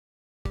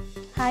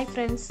Hi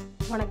friends,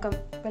 வணக்கம்.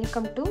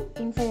 Welcome to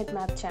Infinite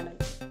Math Channel.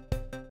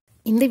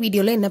 இந்த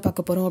வீடியோல என்ன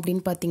பார்க்க போறோம்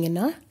அப்படினு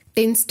பாத்தீங்கன்னா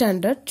 10th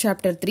Standard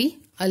Chapter 3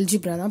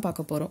 Algebra தான்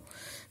பார்க்க போறோம்.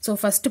 So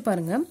first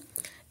பாருங்க,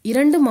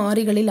 இரண்டு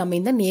மாறிகளில்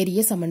அமைந்த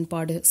நேரிய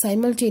சமன்பாடு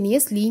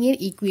Simultaneous linear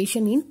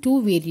equation in two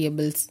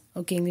variables.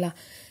 ஓகேங்களா?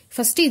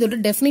 ஃபர்ஸ்ட் இதோட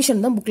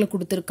டெஃபினிஷன் தான் புக்ல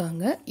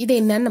கொடுத்திருக்காங்க. இது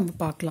என்னன்னு நம்ம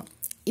பார்க்கலாம்.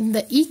 இந்த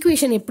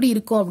ஈக்குவேஷன் எப்படி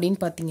இருக்கும் அப்படினு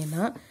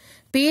பாத்தீங்கன்னா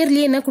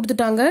பேர்லயே என்ன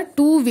கொடுத்துட்டாங்க,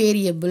 டூ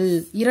வேரியபிள்,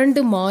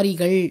 இரண்டு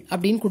மாறிகள்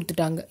அப்படின்னு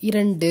கொடுத்துட்டாங்க.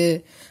 இரண்டு,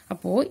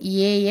 அப்போ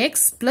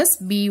ax plus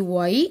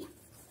by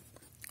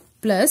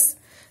plus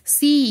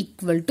c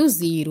equal to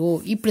 0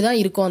 இப்படிதான்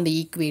இருக்கும் அந்த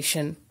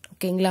ஈக்குவேஷன்.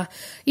 ஓகேங்களா?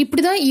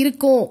 இப்படிதான்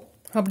இருக்கும்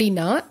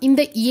அப்படின்னா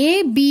இந்த a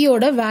b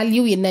ஓட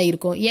வேல்யூ என்ன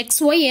இருக்கும்,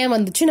 xy ஏன்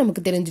வந்துச்சு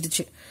நமக்கு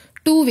தெரிஞ்சிடுச்சு.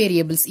 டூ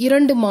வேரியபிள்ஸ்,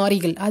 இரண்டு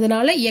மாறிகள்,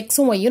 அதனால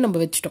xும் yயும்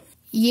நம்ம வச்சிட்டோம்.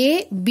 a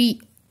b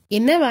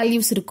என்ன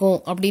வேல்யூஸ் இருக்கும்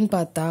அப்படின்னு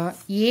பார்த்தா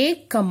a,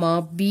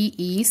 b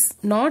is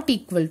not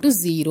equal to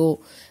 0.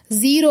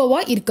 0வா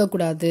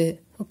இருக்கக்கூடாது.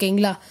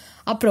 ஓகேங்களா?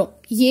 அப்புறம்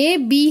a,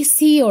 b,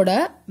 c ஓட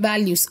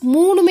வேல்யூஸ்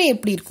மூணுமே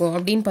எப்படி இருக்கும்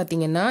அப்படின்னு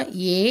பார்த்தீங்கன்னா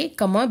a,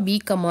 b,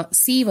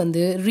 c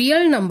வந்து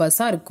ரியல்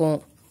நம்பர்ஸா இருக்கும்.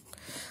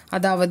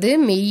 அதாவது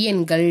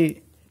மெய்யெண்கள்.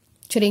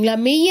 சரிங்களா?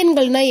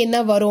 மெய்யெண்கள்னா என்ன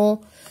வரும்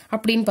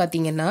அப்படின்னு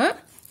பார்த்தீங்கன்னா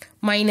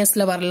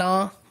மைனஸ்ல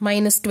வரலாம்,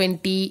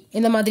 -20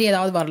 இந்த மாதிரி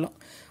ஏதாவது வரலாம்,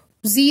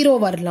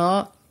 0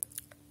 வரலாம்,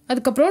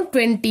 அதுக்கப்புறம்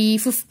 20,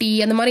 50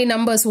 அந்த மாதிரி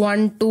நம்பர்ஸ்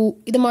 1, 2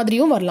 இது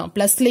மாதிரியும் வரலாம்.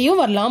 பிளஸ்லயும்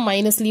வரலாம்,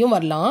 மைனஸ்லயும்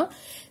வரலாம்,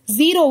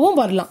 ஜீரோவும்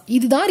வரலாம்.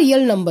 இதுதான்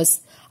ரியல் நம்பர்ஸ்.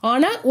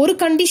 ஆனா ஒரு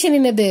கண்டிஷன்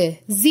என்னது,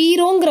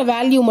 ஜீரோங்கிற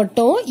வேல்யூ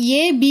மட்டும்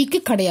ஏ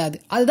பிக்கு கிடையாது.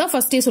 அதுதான்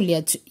ஃபர்ஸ்டே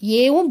சொல்லியாச்சு.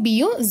 ஏவும்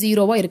பியும்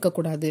ஜீரோவா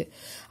இருக்கக்கூடாது.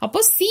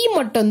 அப்போ சி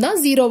மட்டும் தான்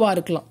ஜீரோவா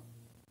இருக்கலாம்.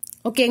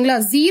 ஓகேங்களா?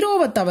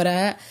 ஜீரோவை தவிர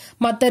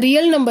மற்ற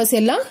ரியல் நம்பர்ஸ்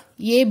எல்லாம்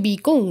ஏ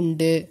பிக்கும்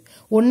உண்டு.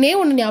 ஒன்னே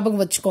ஒன்னு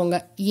ஞாபகம் வச்சுக்கோங்க,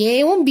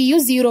 ஏவும்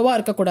பியும் ஜீரோவா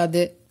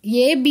இருக்கக்கூடாது.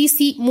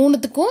 ஏபிசி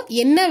மூணுத்துக்கும்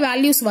என்ன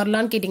வேல்யூஸ்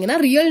வரலாம்னு கேட்டீங்கன்னா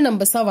ரியல்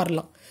நம்பர்ஸா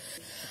வரலாம்.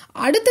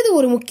 அடுத்தது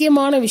ஒரு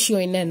முக்கியமான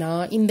விஷயம் என்னன்னா,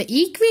 இந்த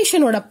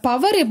ஈக்குவேஷனோட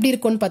பவர் எப்படி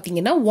இருக்கும்னு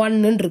பாத்தீங்கன்னா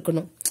 1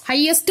 இருக்கணும்.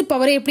 ஹையஸ்ட்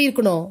பவர் எப்படி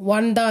இருக்கணும்,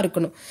 1 தான்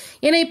இருக்கணும்.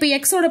 ஏன்னா இப்ப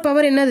எக்ஸோட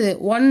பவர் என்னது,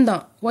 1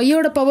 தான்,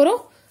 ஒய்யோட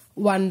பவரும்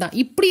 1 தான்.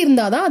 இப்படி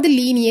இருந்தாதான் அது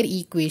லீனியர்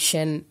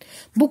ஈக்குவேஷன்.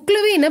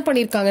 புக்லவே என்ன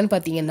பண்ணிருக்காங்கன்னு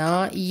பாத்தீங்கன்னா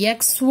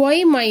xy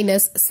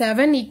minus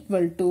 7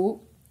 equal to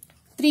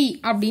 3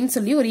 அப்படின்னு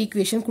சொல்லி ஒரு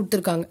ஈக்குவேஷன்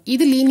கொடுத்திருக்காங்க.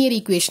 இது லீனியர்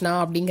ஈக்குவேஷனா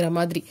அப்படிங்கிற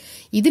மாதிரி.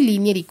 இது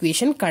லீனியர்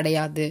ஈக்குவேஷன்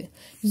கிடையாது.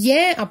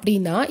 ஏன்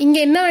அப்படின்னா இங்க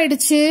என்ன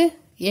ஆயிடுச்சு,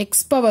 x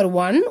பவர்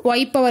 1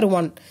 y பவர்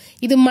 1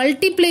 இது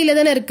மல்டிப்ளைல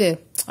தானே இருக்கு.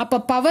 அப்ப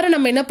பவரை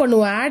நம்ம என்ன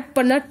பண்ணுவோம், ஆட்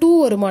பண்ணா 2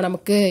 வருமா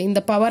நமக்கு,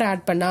 இந்த பவர்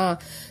ஆட் பண்ணா.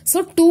 சோ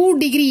 2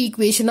 டிகிரி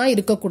ஈக்குவேஷனா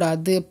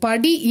இருக்கக்கூடாது,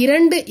 படி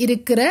 2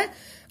 இருக்கிற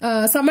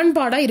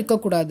சமன்பாடா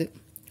இருக்கக்கூடாது.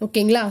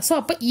 ஓகேங்களா? சோ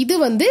அப்ப இது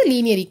வந்து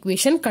லீனியர்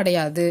ஈக்குவேஷன்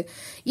கிடையாது.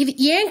 இது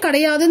ஏன்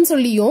கிடையாதுன்னு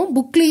சொல்லியும்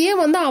புக்லயே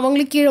வந்து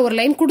அவங்களுக்கு கீழே ஒரு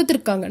லைன்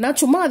கொடுத்துருக்காங்க. நான்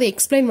சும்மா அதை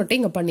எக்ஸ்பிளைன் மட்டும்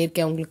இங்க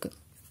பண்ணிருக்கேன் உங்களுக்கு.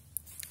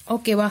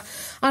 ஓகேவா?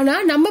 ஆனா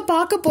நம்ம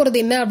பார்க்க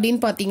போறது என்ன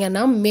அப்படின்னு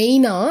பாத்தீங்கன்னா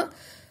மெயினா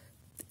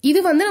இது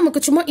வந்து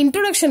நமக்கு சும்மா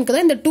இன்ட்ரோடக்ஷனுக்கு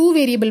தான் இந்த டூ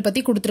வேரியபிள்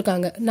பத்தி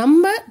கொடுத்துருக்காங்க.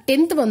 நம்ம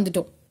 10th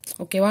வந்துட்டோம்.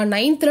 ஓகேவா?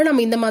 9thல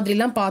நம்ம இந்த மாதிரி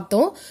எல்லாம்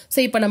பார்த்தோம். சோ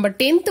இப்ப நம்ம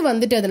 10th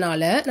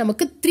வந்துட்டதுனால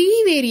நமக்கு 3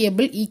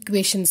 வேரியபிள்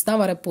ஈக்குவேஷன்ஸ் தான்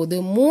வரப்போகுது.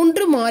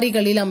 3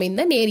 மாறிகளில்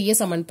அமைந்த நேரிய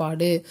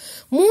சமன்பாடு.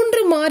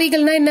 3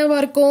 மாறிகள்னா என்னவா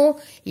இருக்கும்,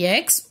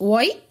 x,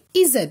 y,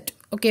 z.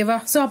 ஓகேவா?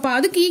 சோ அப்ப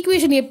அதுக்கு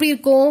ஈக்குவேஷன் எப்படி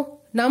இருக்கும்,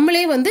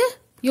 நம்மளே வந்து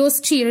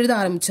யோசிச்சு எழுத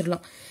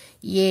ஆரம்பிச்சிடலாம்.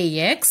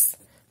 ax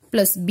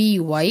plus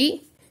by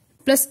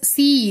plus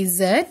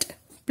cz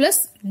plus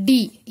d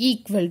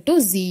equal to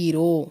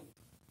 0.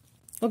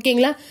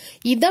 ஓகேங்களா?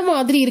 இத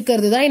மாதிரி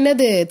இருக்கிறது தான்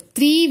என்னது,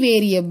 3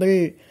 வேரியபிள்,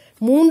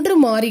 3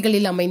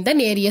 மாறிகளில் அமைந்த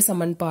நேரிய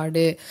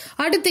சமன்பாடு.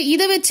 அடுத்து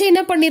இதை வச்சு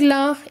என்ன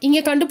பண்ணிடலாம்,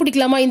 இங்க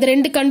கண்டுபிடிக்கலாமா, இந்த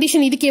ரெண்டு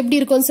கண்டிஷன் இதுக்கு எப்படி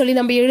இருக்கும்னு சொல்லி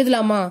நம்ம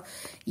எழுதலாமா.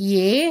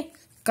 a,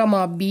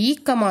 b,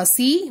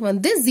 c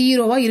வந்து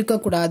ஜீரோவா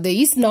இருக்கக்கூடாது,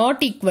 is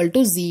not equal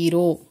to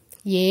 0.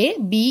 a,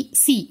 b,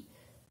 c.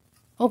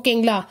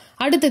 ஓகேங்களா?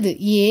 அடுத்தது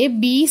a,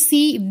 b,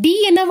 c, d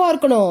என்னவா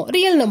இருக்கணும்,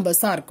 ரியல்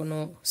நம்பர்ஸா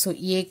இருக்கணும். So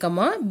a,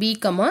 b,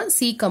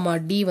 c,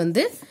 d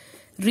வந்து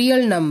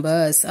ரியல்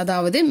நம்பர்ஸ்,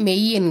 அதாவது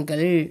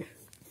மெய்யெண்கள்.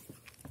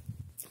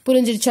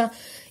 புரிஞ்சிருச்சா?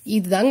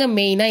 இதுதாங்க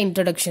மெயினா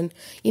இன்ட்ரோடக்ஷன்.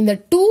 இந்த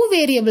டூ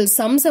வேரியபிள்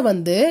சம்ஸ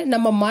வந்து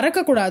நம்ம மறக்க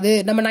கூடாது.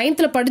 நம்ம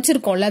 9thல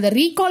படிச்சிருக்கோம்ல, அதை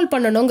ரீகால்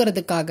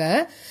பண்ணணுங்கிறதுக்காக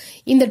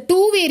இந்த டூ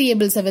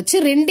வேரியபிள்ஸை வச்சு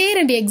ரெண்டே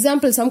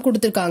எக்ஸாம்பிள் சம்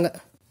கொடுத்திருக்காங்க.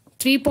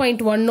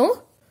 3.1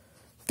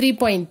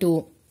 3.2.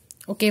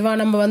 ஓகேவா?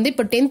 நம்ம வந்து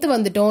இப்ப 10th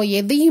வந்துட்டோம்,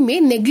 எதையுமே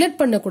நெக்லெக்ட்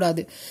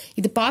பண்ணக்கூடாது.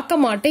 இது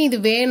பார்க்க மாட்டேன், இது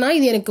வேணா,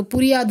 இது எனக்கு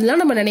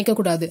புரியாதுலாம் நம்ம நினைக்க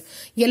கூடாது.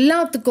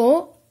 எல்லாத்துக்கும்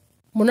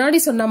முன்னாடி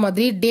சொன்ன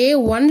மாதிரி டே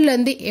 1ல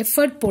இருந்து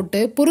எஃபர்ட் போட்டு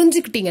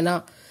புரிஞ்சுக்கிட்டீங்கன்னா,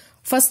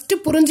 ஃபர்ஸ்ட்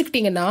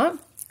புரிஞ்சுக்கிட்டீங்கன்னா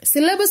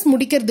சிலபஸ்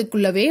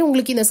முடிக்கிறதுக்குள்ளவே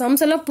உங்களுக்கு இந்த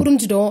சம்ஸ் எல்லாம்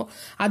புரிஞ்சிடும்.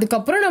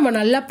 அதுக்கப்புறம் நம்ம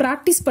நல்லா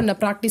பிராக்டிஸ்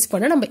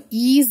பண்ண நம்ம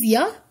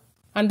ஈஸியா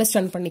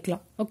அண்டர்ஸ்டாண்ட்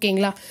பண்ணிக்கலாம்.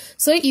 ஓகேங்களா?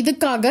 சோ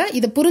இதுக்காக,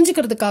 இதை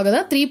புரிஞ்சுக்கிறதுக்காக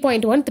தான்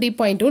 3.1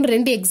 3.2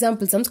 ரெண்டு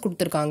எக்ஸாம்பிள் சம்ஸ்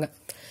கொடுத்திருக்காங்க.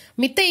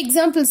 மித்த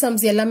எக்ஸாம்பிள்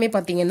சம்ஸ் எல்லாமே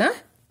பாத்தீங்கன்னா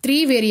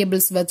 3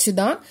 வேரியபிள்ஸ்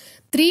வச்சுதான்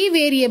 3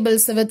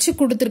 வேரியபிள்ஸ் வச்சு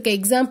கொடுத்திருக்க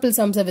எக்ஸாம்பிள்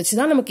சம்ஸை வச்சு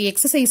தான் நமக்கு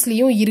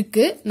எக்ஸசைஸ்லயும்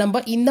இருக்கு.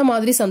 நம்ம இந்த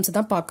மாதிரி சம்ஸ்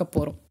தான் பார்க்க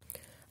போறோம்.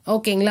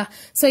 ஓகேங்களா?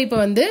 சோ இப்போ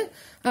வந்து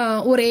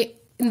ஒரு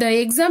இந்த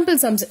எக்ஸாம்பிள்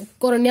சம்ஸ்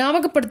ஒரு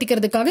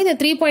ஞாபகப்படுத்திக்கிறதுக்காக இந்த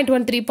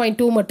 3.1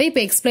 3.2 மட்டும்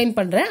இப்போ எக்ஸ்பிளைன்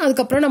பண்றேன்.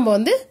 அதுக்கப்புறம் நம்ம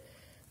வந்து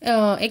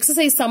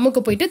எக்ஸசைஸ்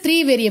சம்முக்கு போயிட்டு 3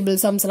 வேரியபிள்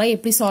சம்ஸ் எல்லாம்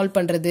எப்படி சால்வ்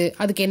பண்றது,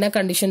 அதுக்கு என்ன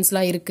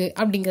கண்டிஷன்ஸ்லாம் இருக்கு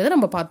அப்படிங்கறத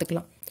நம்ம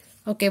பார்த்துக்கலாம்.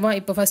 ஓகேவா?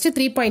 இப்போ ஃபர்ஸ்ட்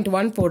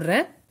 3.1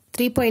 போடுறேன்.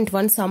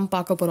 3.1 சம்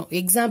பார்க்க போறோம்.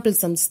 எக்ஸாம்பிள்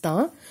சம்ஸ்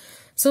தான்.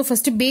 ஸோ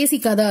ஃபர்ஸ்ட்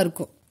பேசிக்கா தான்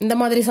இருக்கும். இந்த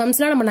மாதிரி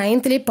சம்ஸ்லாம் நம்ம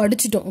 9th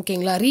படிச்சுட்டோம்.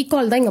 ஓகேங்களா?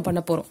 ரீகால் தான் இங்க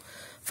பண்ண போறோம்.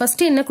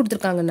 ஃபர்ஸ்ட் என்ன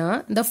கொடுத்திருக்காங்கன்னா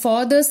the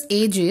father's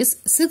age is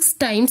 6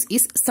 times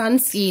his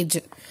son's age.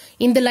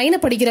 இந்த லைனை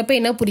படிக்கிறப்ப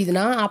என்ன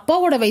புரியுதுன்னா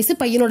அப்பாவோட வயசு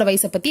பையனோட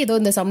வயசை பத்தி ஏதோ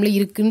இந்த சம்ல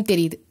இருக்குன்னு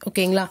தெரியுது.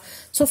 ஓகேங்களா?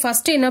 சோ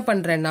ஃபர்ஸ்ட் என்ன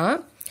பண்றேன்னா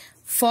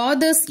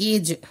father's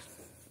age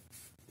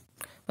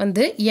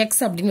வந்து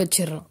x அப்படின்னு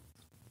வச்சிடறோம்.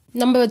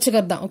 நம்ம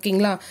வச்சுக்கிறது தான்.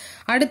 ஓகேங்களா?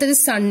 அடுத்தது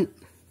சன்,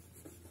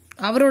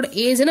 அவரோட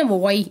ஏஜ் நம்ம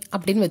ஒய்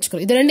அப்படின்னு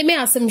வச்சுக்கிறோம். இது ரெண்டுமே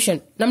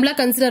அசம்ஷன், நம்மளா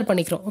கன்சிடர்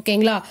பண்ணிக்கிறோம்.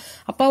 ஓகேங்களா?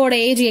 அப்பாவோட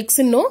ஏஜ்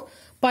எக்ஸ்னும்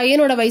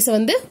பையனோட வயசு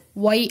வந்து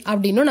ஒய்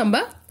அப்படின்னு நம்ம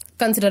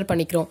கன்சிடர்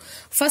பண்ணிக்கிறோம்.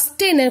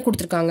 ஃபர்ஸ்ட் என்ன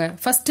கொடுத்திருக்காங்க,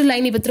 ஃபர்ஸ்ட்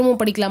லைன் இப்ப திரும்ப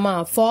படிக்கலாமா?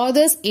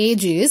 Fathers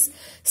age is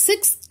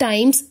 6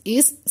 times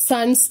his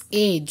son's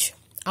age.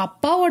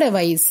 அப்பாவோட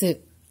வயசு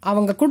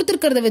அவங்க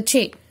கொடுத்திருக்கிறத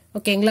வச்சே,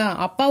 ஓகேங்களா,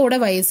 அப்பாவோட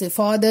வயசு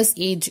ஃபாதர்ஸ்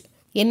ஏஜ்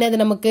என்னது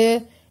நமக்கு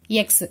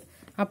எக்ஸ்.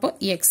 அப்போ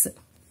எக்ஸ்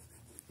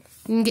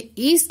இங்க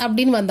இஸ்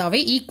அப்படின்னு வந்தாவே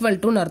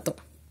ஈக்குவல் டு அர்த்தம்.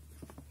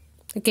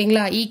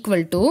 ஓகேங்களா?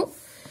 Equal to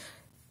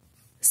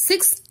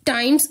 6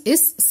 times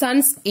is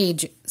son's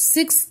age.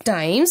 6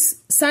 times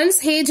son's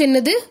age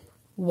என்னது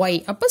y.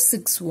 அப்ப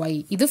 6y.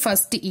 இது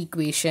first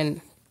equation.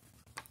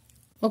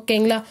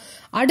 ஓகேங்களா?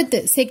 அடுத்து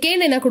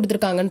செகண்ட் என்ன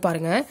கொடுத்திருக்காங்கன்னு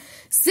பாருங்க.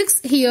 6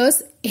 years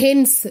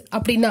hence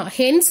அப்படின்னா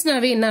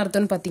ஹென்ஸ்னாவே என்ன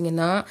அர்த்தம்னு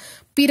பாத்தீங்கன்னா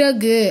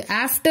பிறகு,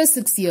 after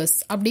 6 years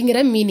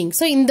அப்படிங்கிற மீனிங்.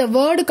 சோ இந்த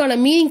வேர்டுக்கான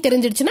மீனிங்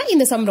தெரிஞ்சிடுச்சுன்னா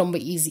இந்த சம் ரொம்ப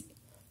ஈஸி.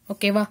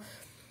 ஓகேவா?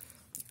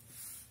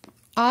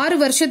 6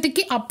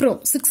 வருஷத்துக்கு அப்புறம்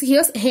 6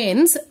 years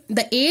hence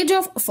the age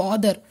of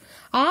father.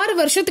 6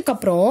 வருஷத்துக்கு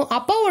அப்புறம்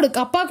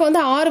அப்பாவுக்கு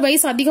வந்து 6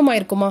 வயசு அதிகமா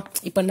இருக்குமா?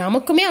 இப்ப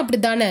நமக்குமே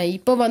அப்படித்தானே.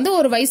 இப்ப வந்து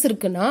ஒரு வயசு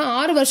இருக்குன்னா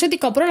 6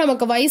 வருஷத்துக்கு அப்புறம்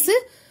நமக்கு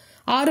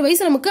 6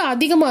 வயசு நமக்கு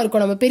அதிகமா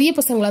இருக்கும். நம்ம பெரிய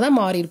பசங்களா தான்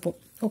மாறி இருப்போம்.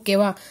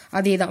 ஓகேவா?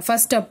 அதேதான்.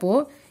 ஃபர்ஸ்ட் அப்போ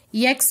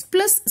எக்ஸ்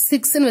பிளஸ்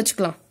 6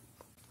 வச்சுக்கலாம்.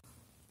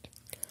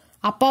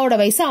 அப்பாவோட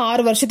வயசு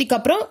 6 வருஷத்துக்கு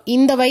அப்புறம்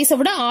இந்த வயசை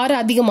விட 6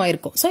 அதிகமா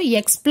இருக்கும். So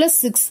X plus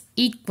 6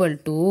 equal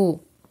to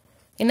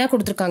என்ன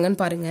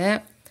கொடுத்திருக்காங்கன்னு பாருங்க.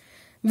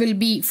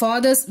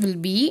 fathers will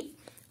be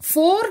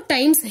 4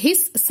 times his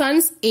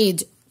son's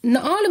age.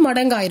 4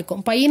 மடங்கு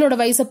ஆயிருக்கும். பையனோட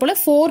வயசை போல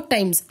 4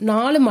 times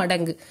 4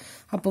 மடங்கு.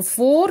 அப்போ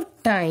 4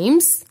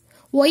 times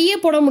ஒய்யே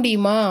போட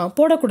முடியுமா?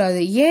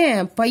 போடக்கூடாது. ஏன்?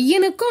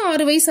 பையனுக்கும்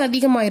 6 வயசு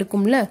அதிகமா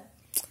இருக்கும்ல.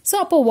 சோ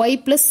அப்போ y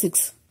plus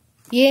 6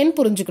 ஏன்னு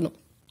புரிஞ்சுக்கணும்.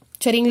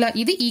 சரிங்களா?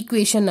 இது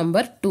ஈக்குவேஷன்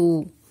நம்பர் 2.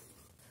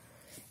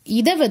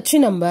 இத வச்சு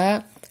நம்ம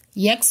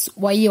எக்ஸ்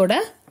ஒய்யோட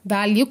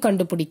வேல்யூ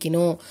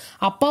கண்டுபிடிக்கணும்.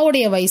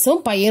 அப்பாவுடைய வயசும்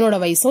பையனோட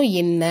வயசும்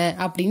என்ன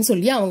அப்படின்னு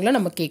சொல்லி அவங்கள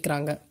நம்ம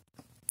கேக்குறாங்க.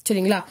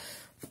 சரிங்களா?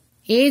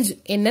 ஏஜ்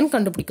என்னன்னு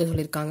கண்டுபிடிக்க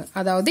சொல்லிருக்காங்க.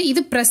 அதாவது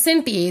இது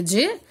பிரசன்ட் ஏஜ்,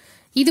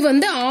 இது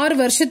வந்து 6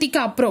 வருஷத்துக்கு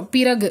அப்புறம்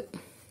பிறகு.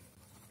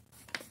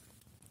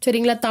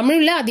 சரிங்களா?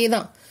 தமிழ்ல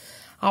அதேதான்.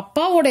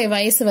 அப்பாவோட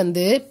வயசு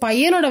வந்து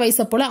பையனோட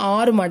வயசை போல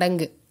 6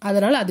 மடங்கு,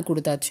 அதனால அது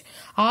கொடுத்தாச்சு.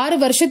 6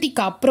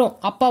 வருஷத்துக்கு அப்புறம்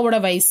அப்பாவோட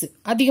வயசு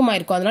அதிகமா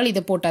இருக்கும், அதனால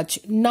இதை போட்டாச்சு.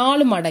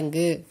 4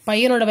 மடங்கு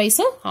பையனோட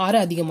வயசும் 6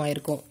 அதிகமா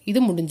இருக்கும்.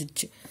 இது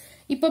முடிஞ்சிச்சு.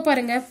 இப்ப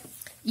பாருங்க,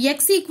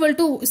 x ஈக்குவல்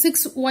டு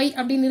 6y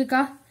அப்படின்னு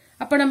இருக்கா?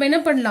 அப்ப நம்ம என்ன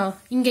பண்ணலாம்?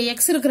 இங்க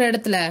x இருக்கிற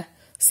இடத்துல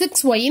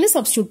 6y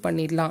சப்ஸ்டியூட்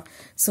பண்ணிடலாம்.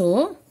 சோ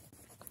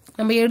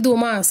நம்ம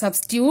எழுதுவோமா?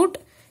 சப்ஸ்டியூட்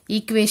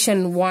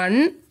ஈக்குவேஷன் 1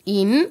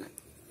 இன்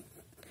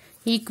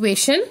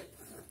ஈக்குவேஷன்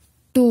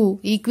 2.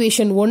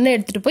 ஈக்குவேஷன் 1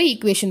 எடுத்துட்டு போய்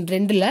ஈக்குவேஷன்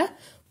 2ல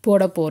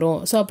போட போறோம்.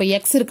 சோ அப்ப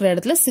x இருக்கிற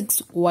இடத்துல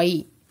 6y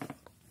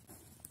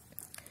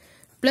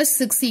plus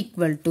 6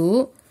 equal to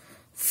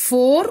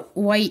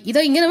 4y.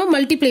 இதை இங்க நம்ம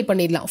மல்டிப்ளை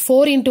பண்ணிடலாம்.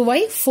 4 into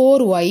y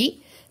 4y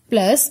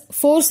plus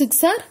 4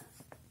 6 are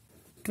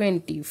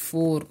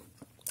 24.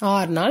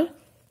 6 நாள்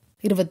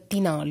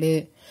 24.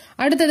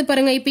 அடுத்தது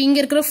பாருங்க, இப்ப இங்க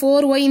இருக்கிற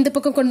 4y இந்த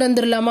பக்கம் கொண்டு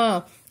வந்துடலாமா?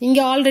 இங்க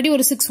ஆல்ரெடி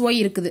ஒரு 6y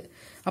இருக்குது.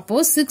 அப்போ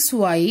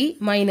 6y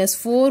minus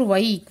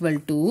 4y equal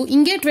to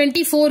இங்க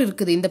 24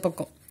 இருக்குது இந்த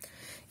பக்கம்.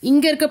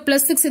 இங்க இருக்க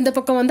பிளஸ் 6 இந்த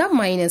பக்கம் வந்தா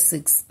மைனஸ்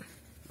 6.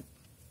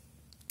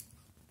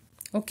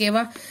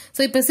 ஓகேவா?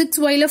 சோ இப்ப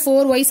 6yல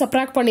 4y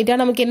சப்ராக்ட் பண்ணிட்டா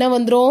நமக்கு என்ன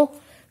வந்துரும்?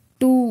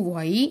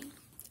 2y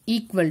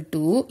ஈக்குவல்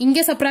டு இங்க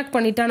சப்ராக்ட்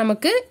பண்ணிட்டா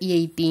நமக்கு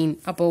 18.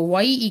 அப்போ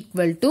y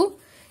equal to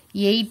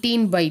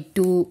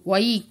 18/2,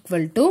 y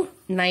equal to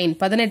 9.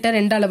 18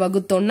 2ஆல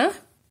வகுத்தோம்னா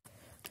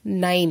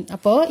 9.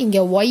 அப்போ இங்க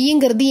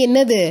yங்கிறது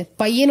என்னது?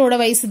 பையனோட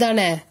வயசு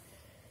தானே.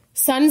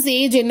 சன்ஸ்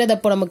ஏஜ் என்னது?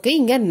 அப்போ நமக்கு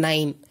இங்க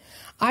 9.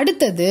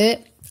 அடுத்தது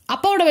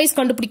அப்பாவோட வயசு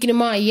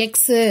கண்டுபிடிக்கணுமா? x.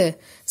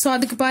 சோ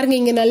அதுக்கு பாருங்க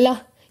இங்க நல்லா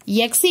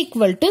x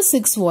ஈக்குவல் டு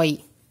 6y.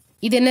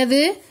 இது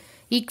என்னது?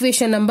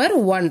 Equation number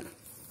 1.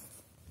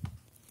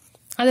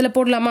 அதுல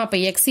போடலாமா? அப்ப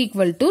x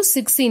ஈக்குவல் டு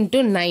 6 into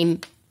 9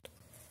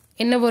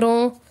 என்ன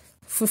வரும்?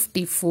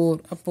 54.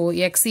 அப்போ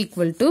x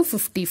equal to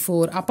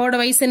 54. அப்பாவோட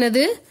வயசு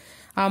என்னது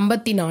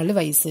 54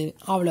 வயசு.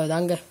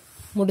 அவ்வளவுதாங்க,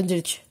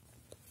 முடிஞ்சிருச்சு.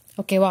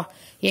 ஓகேவா?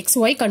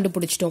 xy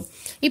கண்டுபிடிச்சிட்டோம்.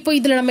 இப்போ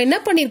இதுல நம்ம என்ன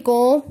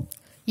பண்ணிருக்கோம்,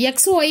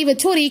 xy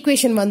வச்சு ஒரு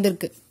ஈக்குவேஷன்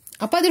வந்திருக்கு.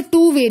 அப்ப அது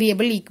 2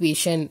 வேரியபிள்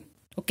ஈக்குவேஷன்.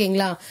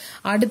 ஓகேங்களா?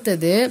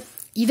 அடுத்தது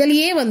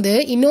இதுலயே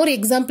இன்னொரு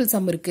எக்ஸாம்பிள்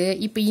சம் இருக்கு.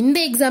 இப்ப இந்த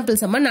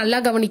எக்ஸாம்பிள் சம்ம நல்லா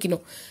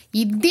கவனிக்கணும்.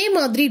 இதே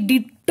மாதிரி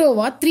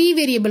டிட்டோவா 3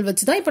 வேரியபிள்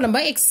வச்சு தான் இப்ப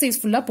நம்ம எக்ஸசைஸ்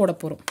ஃபுல்லா போட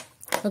போறோம்.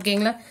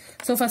 ஓகேங்களா?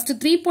 சோ ஃபர்ஸ்ட்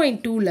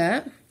 3.2ல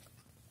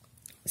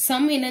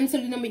சம் என்னன்னு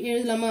சொல்லி நம்ம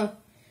எழுதலாமா?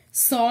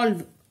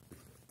 சால்வ்.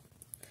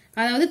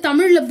 அதாவது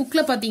தமிழ்ல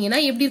புக்ல பாத்தீங்கன்னா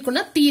எப்படி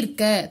இருக்கும்னா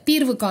தீர்க்க,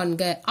 தீர்வு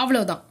காண்க,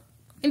 அவ்வளவுதான்.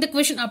 இந்த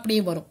क्वेश्चन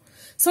அப்படியே வரும்.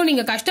 சோ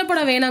நீங்க கஷ்டப்பட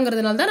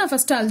வேணாங்கிறதுனால தான் நான்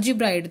ஃபர்ஸ்ட்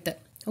அல்ஜிப்ரா எடுத்தேன்.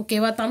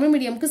 ஓகேவா? தமிழ்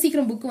மீடியம்க்கு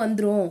சீக்கிரம் புக்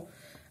வந்துரும்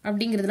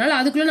அப்படிங்கிறதுனால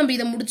அதுக்குள்ள நம்ம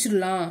இதை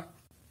முடிச்சிடலாம்.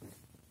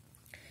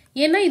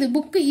 ஏன்னா இது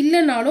புக்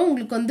இல்லைனாலும்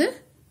உங்களுக்கு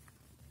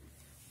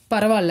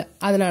பரவாயில்ல,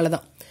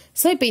 அதனாலதான்.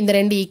 சோ இப்ப இந்த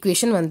 2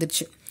 ஈக்குவேஷன்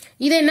வந்துருச்சு.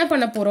 இதை என்ன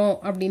பண்ண போறோம்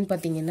அப்படின்னு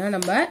பாத்தீங்கன்னா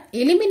நம்ம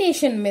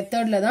எலிமினேஷன்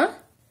மெத்தட்ல தான்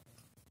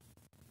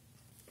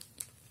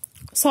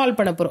சால்வ்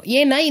பண்ண போறோம்.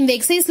 ஏன்னா இந்த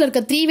எக்ஸசைஸ்ல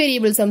இருக்க 3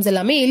 வேரியபிள் சம்ஸ்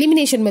எல்லாமே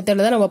எலிமினேஷன்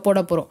மெத்தட்ல தான் நம்ம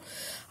போட போறோம்.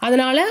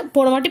 அதனால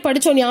போன வாட்டி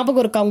படிச்சோம்,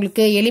 ஞாபகம் இருக்கா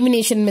உங்களுக்கு?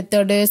 எலிமினேஷன்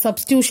மெத்தட்,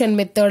 சப்ஸ்டிடியூஷன்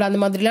மெத்தட், அந்த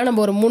மாதிரிலாம்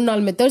நம்ம ஒரு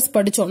 3-4 மெத்தட்ஸ்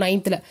படிச்சோம்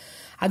 9th.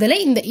 அதுல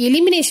இந்த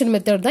எலிமினேஷன்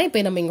மெத்தட் தான்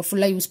இப்ப நம்ம இங்க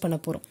ஃபுல்லா யூஸ் பண்ண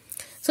போறோம்.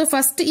 சோ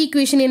ஃபர்ஸ்ட்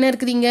ஈக்குவேஷன் என்ன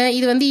இருக்குதுங்க?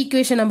 இது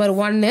ஈக்குவேஷன் நம்பர்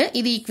 1,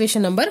 இது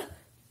ஈக்குவேஷன் நம்பர்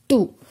 2.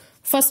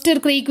 ஃபர்ஸ்ட்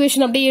இருக்கிற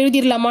ஈக்குவேஷன் அப்படியே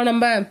எழுதிடலாமா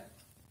நம்ம?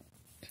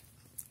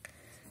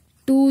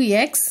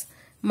 2x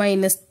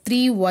minus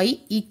 3y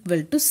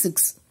equal to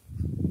 6.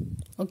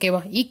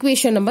 ஓகேவா?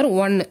 ஈக்குவேஷன் நம்பர்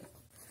 1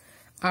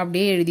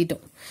 அப்படியே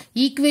எழுதிட்டோம்.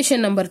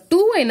 ஈக்குவேஷன் நம்பர் 2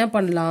 என்ன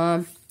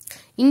பண்ணலாம்?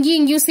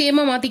 இங்கேயும்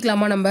சேமா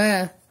மாத்திக்கலாமா நம்ம?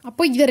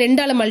 அப்போ இதை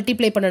 2ஆல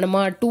மல்டிப்ளை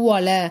பண்ணணுமா?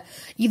 2ஆல.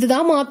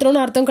 இதுதான்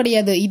மாத்திரம்னு அர்த்தம்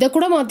கிடையாது, இதை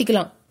கூட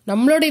மாத்திக்கலாம்,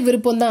 நம்மளுடைய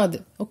விருப்பம் தான் அது.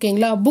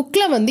 ஓகேங்களா?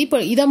 புக்ல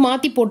இப்ப இதை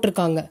மாத்தி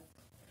போட்டிருக்காங்க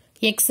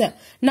எக்ஸ.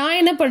 நான்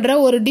என்ன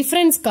பண்றேன், ஒரு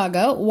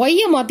டிஃபரன்ஸ்க்காக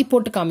ஒய்ய மாத்தி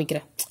போட்டு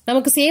காமிக்கிறேன்.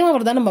 நமக்கு சேமா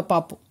வரதான் நம்ம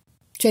பார்ப்போம்.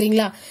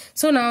 சரிங்களா?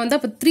 சோ நான்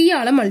அப்ப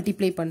 3ஆல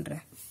மல்டிப்ளை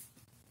பண்றேன்,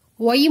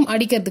 ஒய்யும்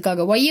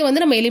அடிக்கிறதுக்காக. ஒய்யை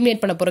நம்ம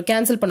எலிமினேட் பண்ண போறோம்,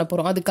 கேன்சல் பண்ண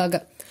போறோம் அதுக்காக.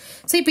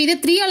 சோ இப்ப இது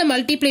 3ஆல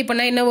மல்டிப்ளை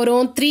பண்ணா என்ன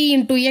வரும்? 3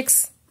 into x,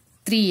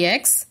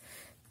 3x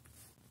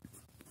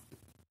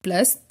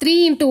plus 3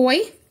 into y,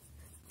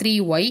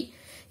 3y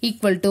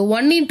equal to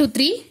 1 into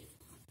 3,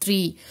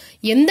 3.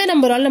 எந்த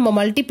நம்பரால நம்ம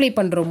மல்டிப்ளை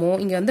பண்றோமோ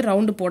இங்க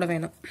ரவுண்ட் போட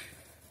வேணாம்,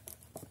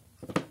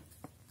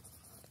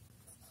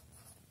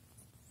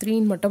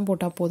 3 மட்டும்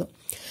போட்டா போதும்.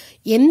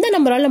 எந்த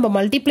நம்பரால நம்ம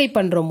மல்டிப்ளை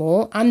பண்றோமோ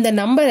அந்த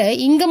நம்பரை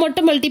இங்க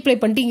மட்டும் மல்டிப்ளை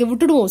பண்ணிட்டு இங்க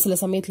விட்டுடுவோம் சில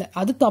சமயத்துல.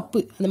 அது தப்பு,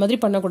 அந்த மாதிரி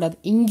பண்ணக்கூடாது.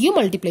 இங்கேயும்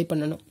மல்டிப்ளை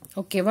பண்ணணும்.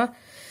 ஓகேவா?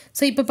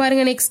 சோ இப்ப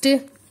பாருங்க, நெக்ஸ்ட்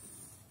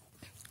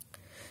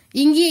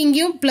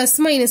இங்கேயும் பிளஸ்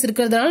மைனஸ்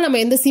இருக்கிறதுனால நம்ம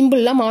எந்த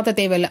சிம்பிள்லாம் மாத்த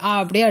தேவையில்லை,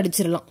 அப்படியே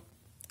அடிச்சிடலாம்.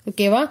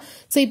 ஓகேவா?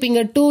 சோ இப்ப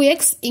இங்க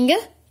 2x, இங்க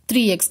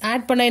 3x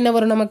ஆட் பண்ணா என்ன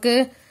வரும் நமக்கு?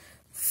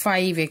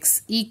 5x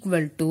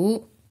equal to,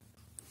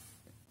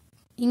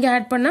 இங்க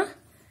ஆட் பண்ணா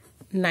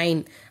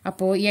 9.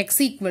 அப்போ x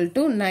equal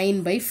to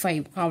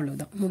 9/5.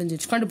 அவ்வளவுதான்,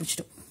 முடிஞ்சிச்சு,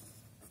 கண்டுபிடிச்சிட்டோம்.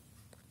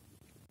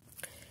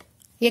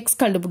 x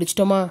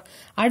கண்டுபிடிச்சிட்டோமா?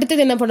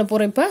 அடுத்தது என்ன பண்ண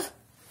போறோம்? இப்ப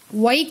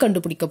y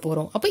கண்டுபிடிக்க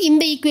போறோம். அப்ப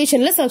இந்த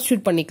ஈக்குவேஷன்ல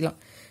சப்ஸ்டிடியூட் பண்ணிக்கலாம்.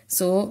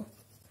 So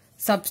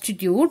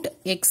substitute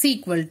x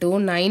equal to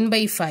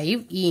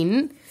 9/5 in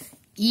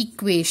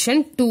equation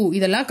 2.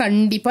 இதெல்லாம்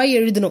கண்டிப்பா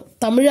எழுதணும்.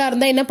 தமிழா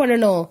இருந்தா என்ன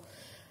பண்ணணும்?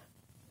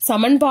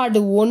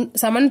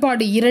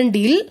 சமன்பாடு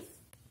 2இல்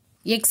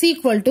x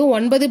equal to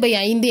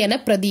 9/5 என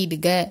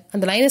பிரதியிடுக.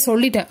 அந்த லைனை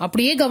சொல்லிட்டேன்,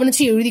 அப்படியே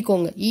கவனிச்சு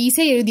எழுதிக்கோங்க,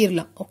 ஈஸியா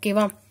எழுதிடலாம்.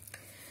 ஓகேவா?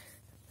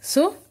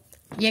 So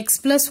x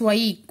plus y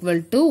equal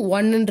to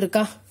 1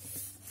 இருக்கா?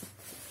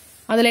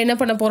 அதுல என்ன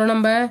பண்ண போறோம்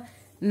நம்ம?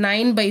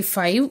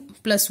 9/5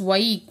 plus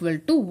y equal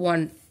to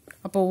 1.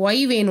 அப்போ y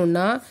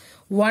வேணும்னா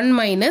 1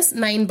 minus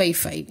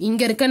 9/5.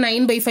 இங்க இருக்க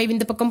 9/5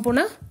 இந்த பக்கம்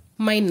போனா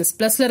மைனஸ்,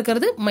 பிளஸ்ல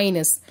இருக்கிறது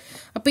மைனஸ்.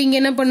 அப்ப இங்க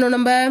என்ன பண்ணணும்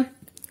நம்ம?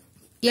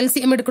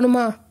 எல்சிஎம்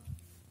எடுக்கணுமா?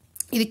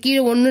 இது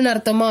கீழே 1ன்னு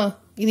அர்த்தமா?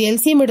 இது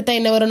எல்சிஎம் எடுத்தா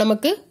என்ன வரும்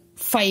நமக்கு?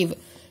 5.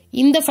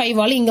 இந்த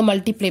 5ஆல இங்க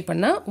மல்டிப்ளை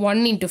பண்ணா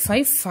 1 into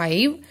 5,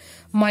 5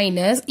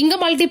 மைனஸ், இங்க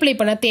மல்டிப்ளை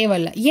பண்ண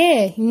தேவையில்ல.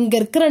 ஏன்? இங்க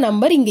இருக்கிற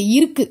நம்பர் இங்க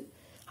இருக்கு,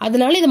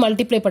 அதனால இது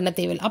மல்டிப்ளை பண்ண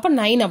தேவையில்லை. அப்ப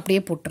 9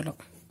 அப்படியே போட்டுறோம்.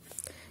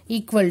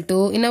 ஈக்குவல் டு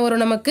என்ன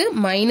வரும் நமக்கு?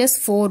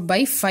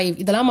 -4/5.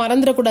 இதெல்லாம்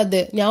மறந்துடக்கூடாது,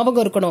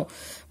 ஞாபகம் இருக்கணும்.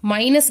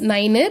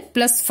 -9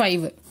 plus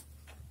 5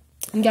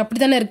 இங்க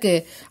அப்படித்தானே இருக்கு.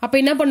 அப்ப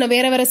என்ன பண்ண?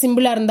 வேற வேற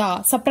சிம்பிளா இருந்தா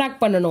சப்ராக்ட்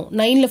பண்ணணும்.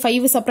 9ல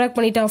 5 சப்ராக்ட்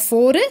பண்ணிட்டா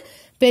 4,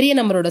 பெரிய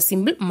நம்பரோட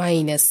சிம்பிள்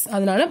மைனஸ்,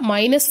 அதனால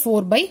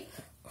 -4/5.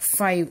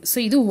 சோ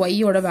இது y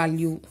ஓட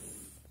வேல்யூ.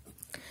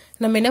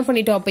 நம்ம என்ன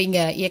பண்ணிட்டோம்? அப்ப இங்க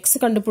x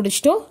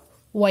கண்டுபிடிச்சிட்டோம்,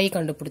 y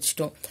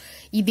கண்டுபிடிச்சிட்டோம்.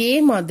 இதே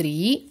மாதிரி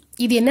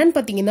இது என்னன்னு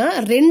பாத்தீங்கன்னா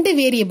 2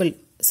 வேரியபிள்.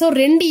 சோ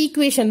 2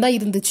 ஈக்குவேஷன் தான்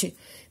இருந்துச்சு.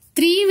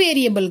 3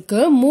 வேரியபிளுக்கு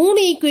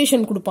 3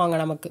 ஈக்குவேஷன் கொடுப்பாங்க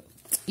நமக்கு.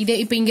 இதே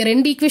இப்ப இங்க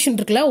 2 ஈக்குவேஷன்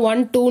இருக்குல்ல,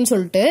 1, 2ன்னு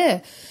சொல்லிட்டு.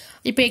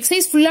 இப்ப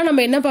எக்ஸசைஸ் ஃபுல்லா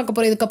நம்ம என்ன பார்க்க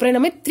போறோம்? இதுக்கப்புறம்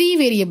நம்ம 3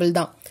 வேரியபிள்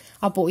தான்.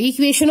 அப்போ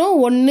ஈக்குவேஷனும்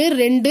 1,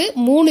 2,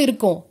 3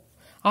 இருக்கும்.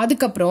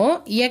 அதுக்கப்புறம்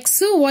x,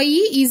 y,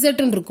 z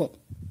இருக்கும்.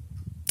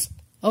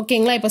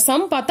 ஓகேங்களா? இப்போ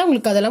சம் பார்த்தா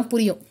உங்களுக்கு அதெல்லாம்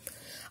புரியும்.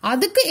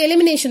 அதுக்கு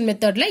எலிமினேஷன்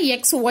மெத்தட்ல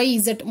எக்ஸ் ஒய்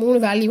இசட் 3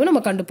 வேல்யூவை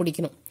நம்ம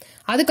கண்டுபிடிக்கணும்.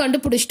 அது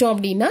கண்டுபிடிச்சிட்டோம்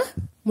அப்படின்னா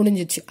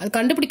முடிஞ்சிச்சு. அது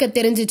கண்டுபிடிக்க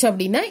தெரிஞ்சிச்சு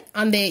அப்படின்னா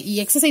அந்த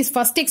எக்ஸசைஸ்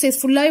ஃபர்ஸ்ட் எக்ஸசைஸ்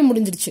ஃபுல்லாவே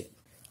முடிஞ்சிருச்சு.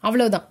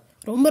 அவ்வளவுதான்.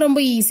 ரொம்ப ரொம்ப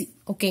ஈஸி.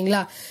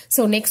 ஓகேங்களா?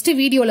 ஸோ நெக்ஸ்ட்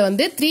வீடியோல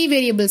வந்து 3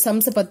 வேரியபிள்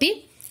சம்ஸ் பத்தி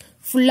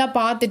ஃபுல்லா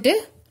பார்த்துட்டு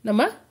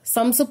நம்ம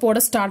சம்ஸ் போட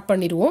ஸ்டார்ட்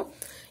பண்ணிடுவோம்.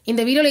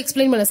 இந்த வீடியோல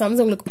எக்ஸ்பிளைன் பண்ண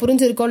சம்ஸ் உங்களுக்கு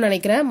புரிஞ்சிருக்கும்னு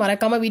நினைக்கிறேன்.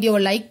 மறக்காம வீடியோவை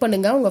லைக்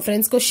பண்ணுங்க, உங்க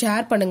ஃப்ரெண்ட்ஸ்க்கும்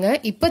ஷேர் பண்ணுங்க.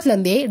 இப்பத்துல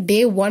இருந்தே டே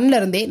 1ல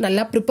இருந்தே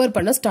நல்லா ப்ரிப்பேர்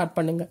பண்ண ஸ்டார்ட்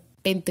பண்ணுங்க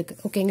 10th.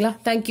 ஓகேங்களா?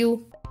 தேங்க்யூ.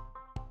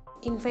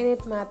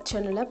 இன்ஃபைனைட் மேத்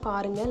சேனலை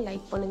பாருங்கள்,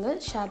 லைக் பண்ணுங்கள்,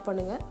 ஷேர்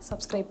பண்ணுங்கள்,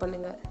 சப்ஸ்கிரைப்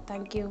பண்ணுங்கள்.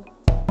 தேங்க்யூ.